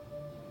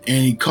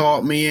 And he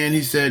called me in.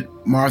 He said,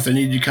 "Martha, I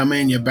need you to come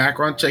in. Your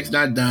background check's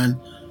not done,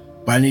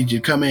 but I need you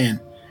to come in."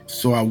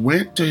 So I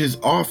went to his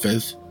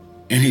office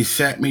and he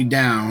sat me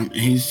down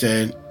and he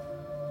said,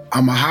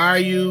 "I'm going to hire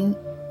you.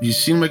 You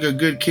seem like a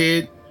good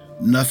kid.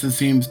 Nothing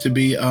seems to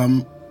be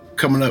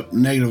coming up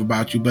negative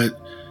about you, but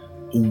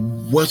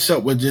what's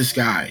up with this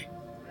guy?"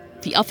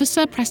 The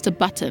officer pressed a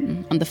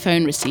button on the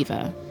phone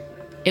receiver.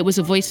 It was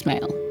a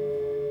voicemail.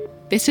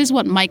 This is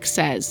what Mike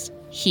says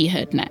he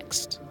heard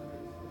next.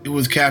 It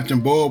was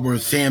Captain Bober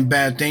saying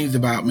bad things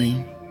about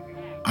me.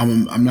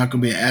 I'm not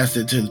going to be an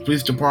asset to the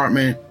police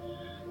department,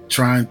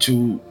 trying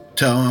to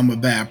tell him I'm a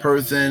bad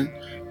person.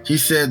 He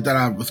said that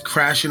I was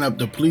crashing up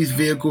the police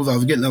vehicles. I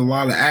was getting in a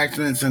lot of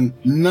accidents, and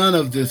none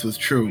of this was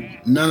true.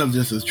 None of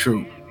this is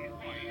true.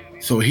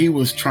 So he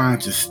was trying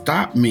to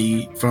stop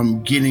me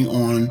from getting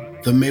on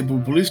the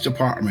Maplewood Police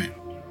Department.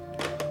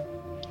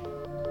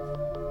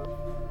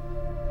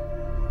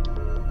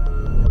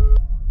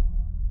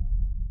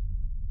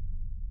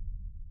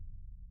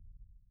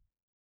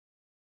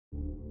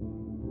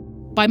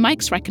 By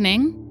Mike's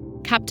reckoning,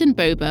 Captain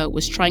Bober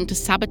was trying to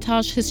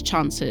sabotage his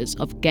chances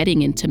of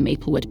getting into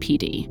Maplewood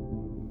PD.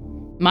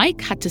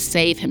 Mike had to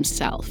save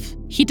himself.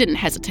 He didn't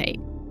hesitate.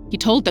 He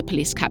told the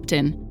police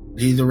captain,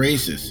 "He's a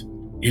racist,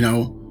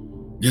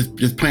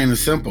 just plain and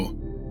simple."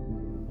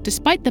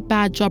 Despite the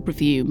bad job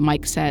review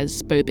Mike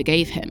says Bober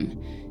gave him,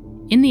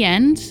 in the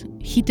end,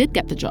 he did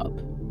get the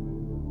job.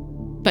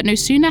 But no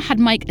sooner had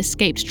Mike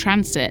escaped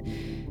transit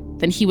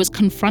than he was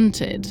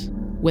confronted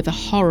with a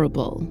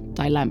horrible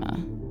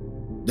dilemma.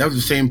 That was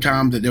the same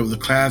time that there was a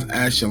class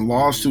action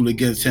lawsuit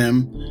against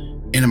him,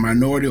 and a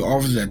minority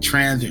officer at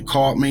transit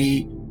called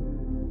me.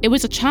 It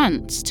was a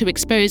chance to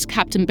expose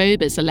Captain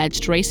Bober's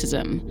alleged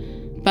racism,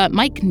 but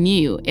Mike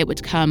knew it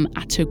would come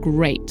at a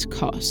great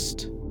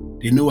cost.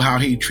 They knew how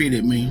he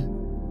treated me,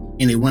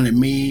 and they wanted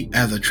me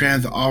as a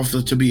transit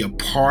officer to be a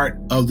part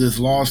of this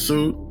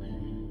lawsuit.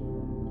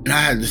 And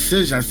I had a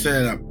decision. I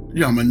said,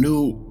 I'm a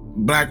new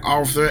black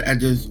officer at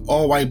this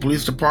all-white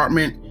police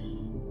department,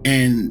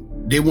 and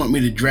they want me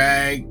to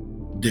drag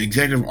the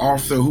executive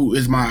officer who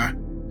is my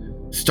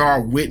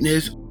star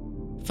witness.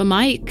 For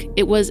Mike,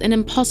 it was an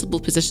impossible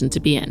position to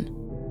be in.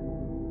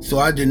 So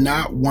I did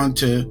not want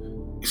to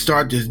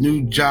start this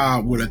new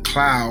job with a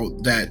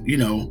cloud that,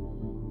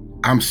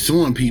 I'm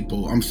suing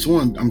people, I'm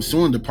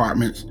suing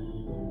departments,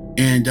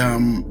 and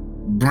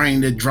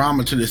bring the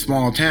drama to this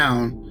small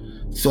town.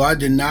 So I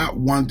did not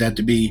want that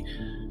to be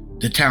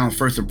the town's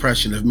first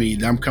impression of me,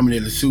 that I'm coming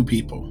there to sue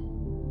people.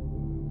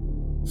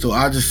 So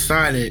I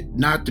decided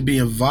not to be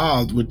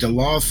involved with the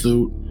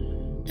lawsuit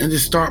and to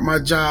start my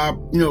job,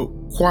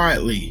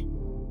 quietly.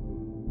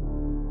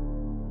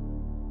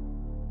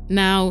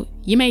 Now,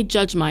 you may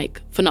judge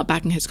Mike for not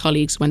backing his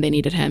colleagues when they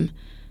needed him,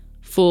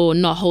 for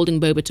not holding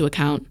Bober to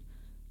account.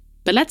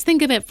 But let's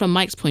think of it from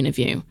Mike's point of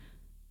view.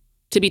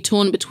 To be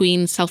torn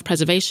between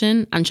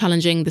self-preservation and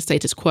challenging the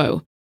status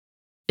quo,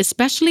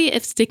 especially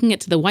if sticking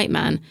it to the white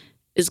man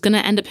is going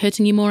to end up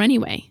hurting you more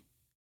anyway.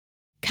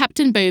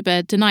 Captain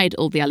Bober denied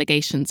all the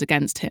allegations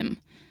against him,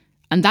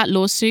 and that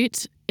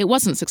lawsuit, it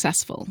wasn't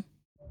successful.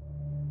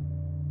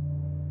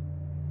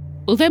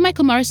 Although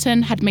Michael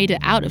Morrison had made it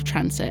out of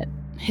transit,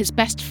 his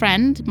best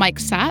friend, Mike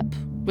Sapp,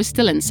 was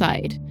still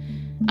inside.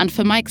 And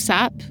for Mike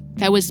Sapp,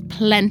 there was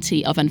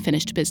plenty of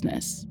unfinished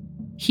business.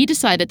 He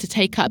decided to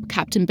take up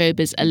Captain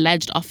Bober's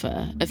alleged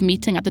offer of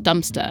meeting at the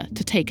dumpster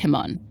to take him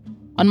on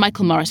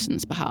Michael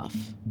Morrison's behalf.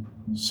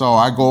 So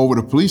I go over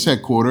to police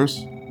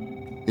headquarters.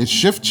 It's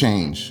shift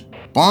change.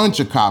 Bunch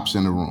of cops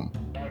in the room.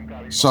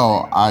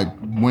 So I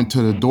went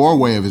to the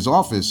doorway of his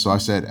office. So I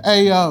said,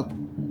 "Hey,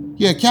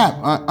 Cap,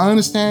 I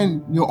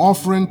understand you're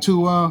offering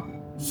to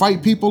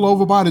fight people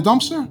over by the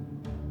dumpster?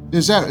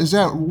 Is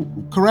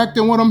that correct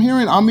in what I'm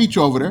hearing? I'll meet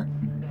you over there."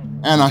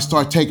 And I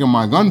start taking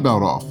my gun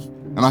belt off.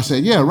 And I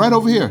said, "Yeah, right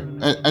over here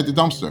at the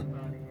dumpster."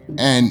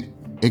 And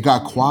it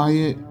got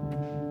quiet.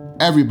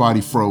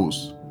 Everybody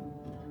froze.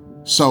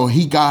 So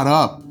he got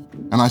up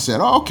and I said,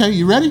 "Oh, okay,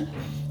 you ready?"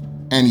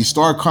 And he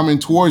started coming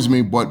towards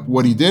me, but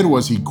what he did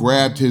was he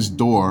grabbed his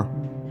door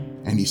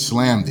and he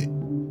slammed it.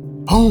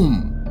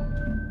 Boom!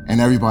 And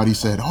everybody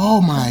said,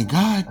 "Oh my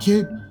God,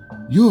 kid,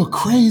 you're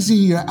crazy,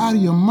 you're out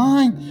of your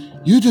mind.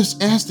 You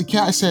just asked the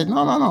cat." I said,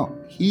 No.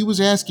 He was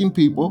asking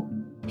people.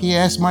 He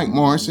asked Mike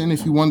Morrison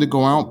if he wanted to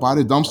go out by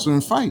the dumpster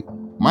and fight.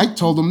 Mike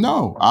told him,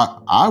 "No,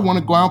 I want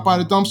to go out by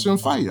the dumpster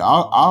and fight.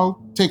 I'll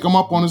take him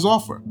up on his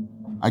offer."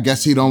 I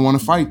guess he don't want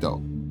to fight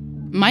though.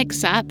 Mike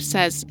Sapp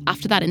says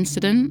after that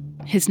incident,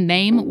 his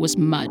name was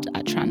mud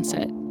at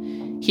transit.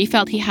 He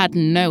felt he had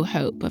no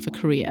hope of a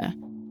career.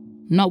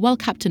 Not while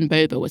Captain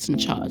Bober was in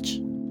charge.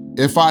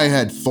 If I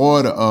had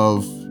thought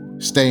of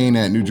staying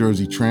at New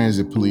Jersey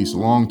Transit Police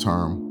long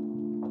term,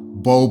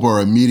 Bober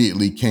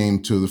immediately came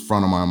to the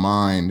front of my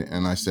mind,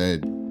 and I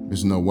said,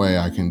 "There's no way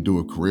I can do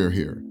a career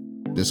here.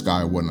 This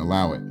guy wouldn't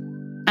allow it."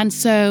 And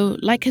so,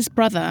 like his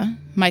brother,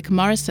 Mike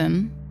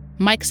Morrison,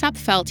 Mike Sapp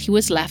felt he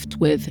was left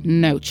with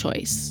no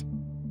choice.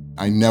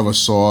 I never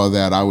saw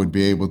that I would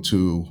be able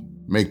to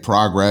make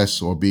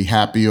progress or be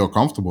happy or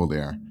comfortable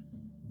there.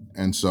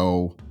 And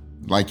so,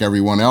 like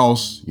everyone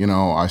else,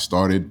 I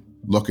started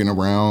looking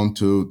around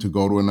to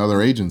go to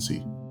another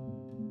agency.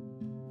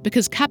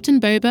 Because Captain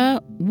Bober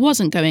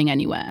wasn't going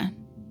anywhere.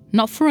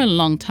 Not for a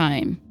long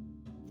time.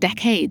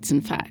 Decades, in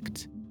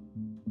fact.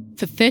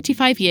 For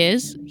 35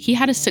 years, he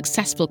had a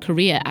successful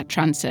career at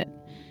Transit.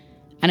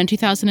 And in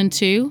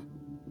 2002,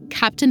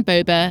 Captain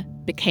Bober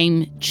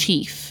became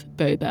Chief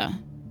Bober.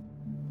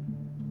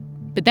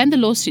 But then the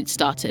lawsuit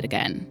started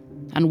again,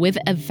 and with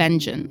a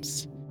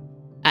vengeance.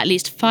 At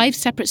least 5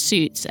 separate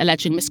suits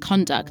alleging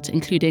misconduct,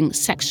 including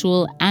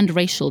sexual and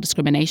racial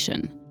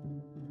discrimination.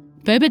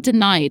 Bober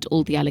denied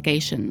all the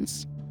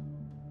allegations.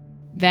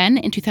 Then,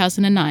 in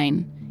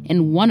 2009,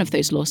 in one of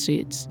those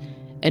lawsuits,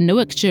 a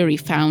Newark jury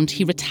found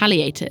he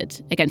retaliated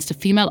against a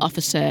female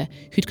officer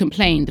who'd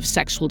complained of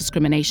sexual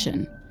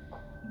discrimination.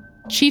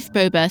 Chief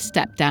Bober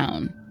stepped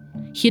down.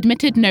 He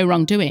admitted no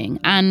wrongdoing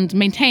and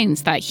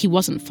maintains that he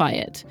wasn't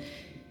fired.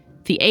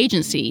 The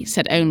agency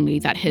said only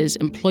that his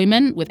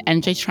employment with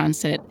NJ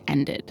Transit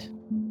ended.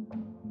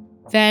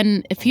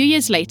 Then, a few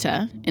years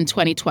later, in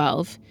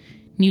 2012,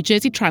 New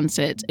Jersey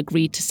Transit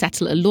agreed to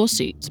settle a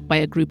lawsuit by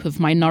a group of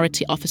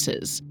minority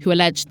officers who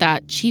alleged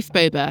that Chief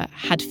Bober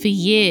had for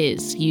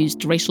years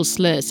used racial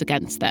slurs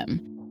against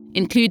them,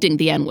 including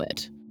the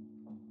N-word.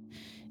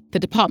 The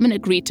department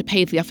agreed to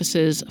pay the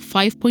officers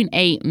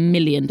 $5.8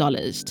 million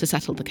to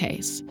settle the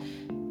case.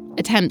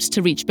 Attempts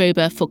to reach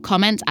Bober for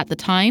comment at the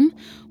time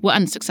were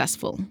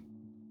unsuccessful.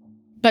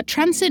 But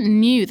Transit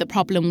knew the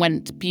problem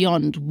went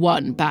beyond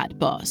one bad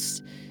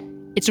boss.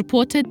 It's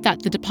reported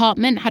that the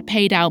department had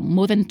paid out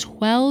more than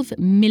 $12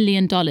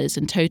 million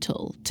in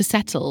total to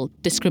settle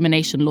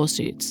discrimination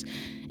lawsuits,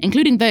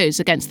 including those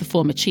against the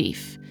former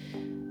chief.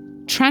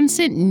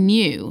 Transit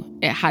knew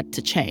it had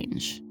to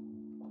change.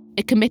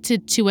 It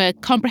committed to a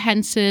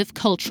comprehensive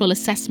cultural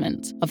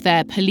assessment of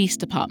their police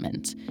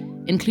department,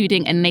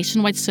 including a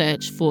nationwide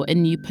search for a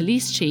new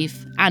police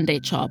chief and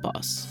HR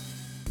boss.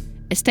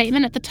 A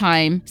statement at the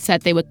time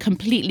said they were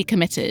completely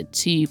committed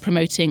to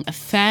promoting a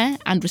fair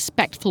and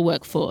respectful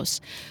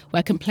workforce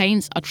where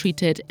complaints are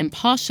treated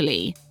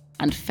impartially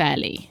and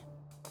fairly.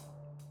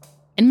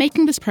 In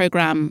making this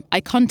program,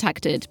 I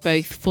contacted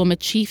both former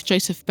Chief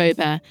Joseph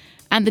Bober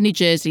and the New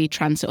Jersey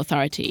Transit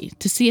Authority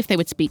to see if they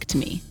would speak to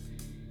me.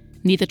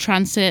 Neither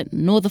Transit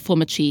nor the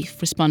former chief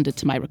responded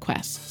to my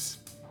requests.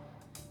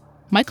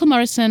 Michael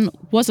Morrison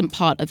wasn't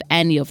part of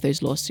any of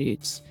those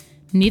lawsuits.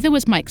 Neither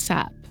was Mike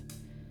Sapp.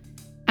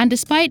 And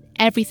despite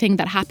everything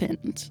that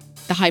happened,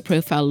 the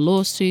high-profile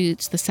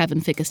lawsuits, the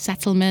seven-figure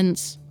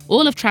settlements,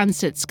 all of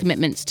Transit's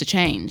commitments to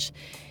change,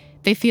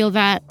 they feel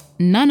that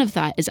none of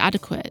that is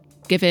adequate,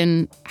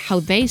 given how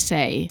they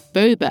say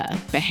Bober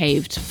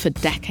behaved for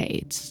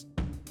decades.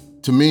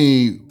 To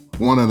me,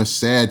 one of the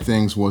sad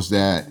things was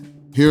that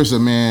here's a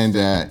man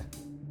that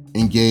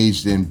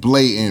engaged in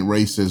blatant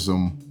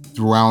racism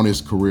throughout his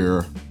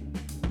career,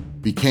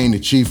 became the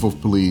chief of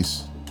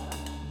police,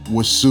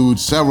 was sued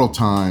several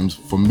times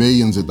for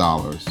millions of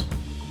dollars,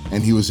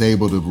 and he was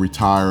able to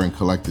retire and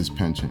collect his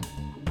pension.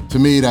 To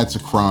me, that's a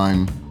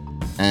crime,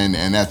 and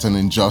that's an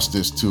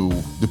injustice to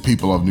the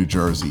people of New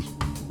Jersey.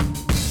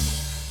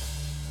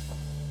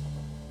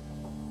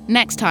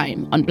 Next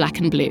time on Black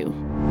and Blue,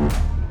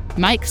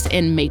 Mike's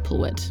in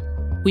Maplewood.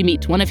 We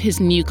meet one of his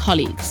new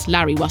colleagues,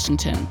 Larry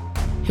Washington,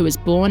 who was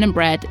born and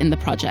bred in the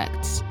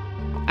projects.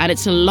 And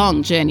it's a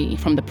long journey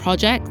from the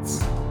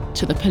projects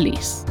to the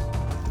police.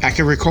 I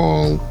can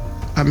recall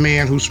a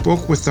man who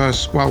spoke with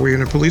us while we were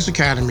in the police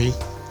academy,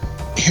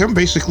 him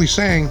basically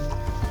saying,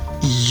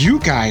 you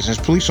guys as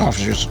police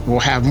officers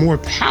will have more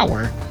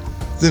power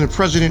than the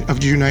president of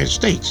the United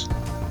States.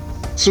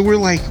 So we're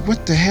like,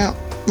 what the hell?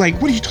 Like,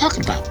 what are you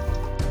talking about?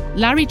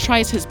 Larry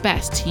tries his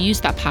best to use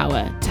that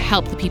power to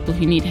help the people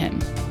who need him.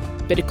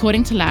 But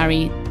according to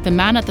Larry, the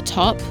man at the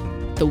top,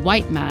 the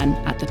white man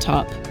at the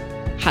top,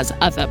 has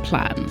other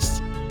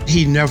plans.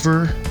 He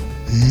never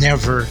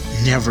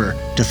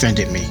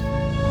defended me.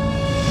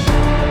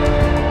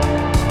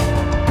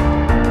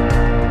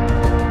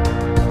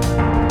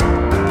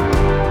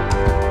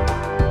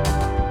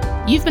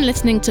 You've been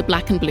listening to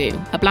Black and Blue,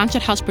 a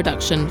Blanchard House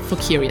production for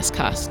Curious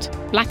Cast.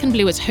 Black and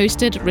Blue is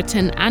hosted,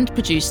 written, and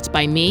produced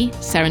by me,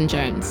 Seren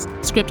Jones.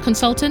 Script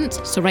consultant,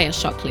 Soraya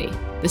Shockley.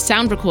 The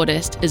sound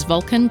recordist is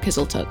Volkan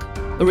Kiziltuk.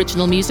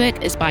 Original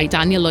music is by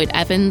Daniel Lloyd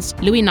Evans,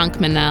 Louis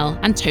Nank-Manel,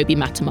 and Toby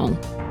Matamong.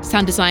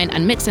 Sound design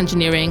and mix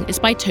engineering is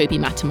by Toby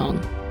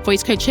Matamong.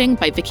 Voice coaching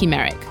by Vicky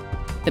Merrick.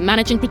 The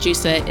managing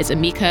producer is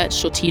Amika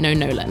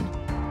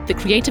Shortino-Nolan. The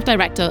creative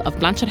director of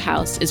Blanchard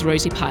House is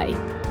Rosie Pye.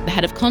 The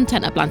head of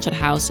content at Blanchard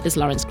House is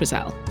Lawrence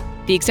Grizel.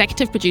 The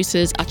executive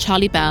producers are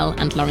Charlie Bell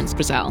and Lawrence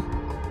Grizel.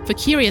 For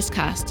Curious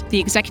Cast, the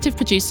executive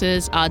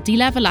producers are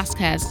Dila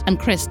Velasquez and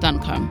Chris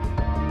Duncombe.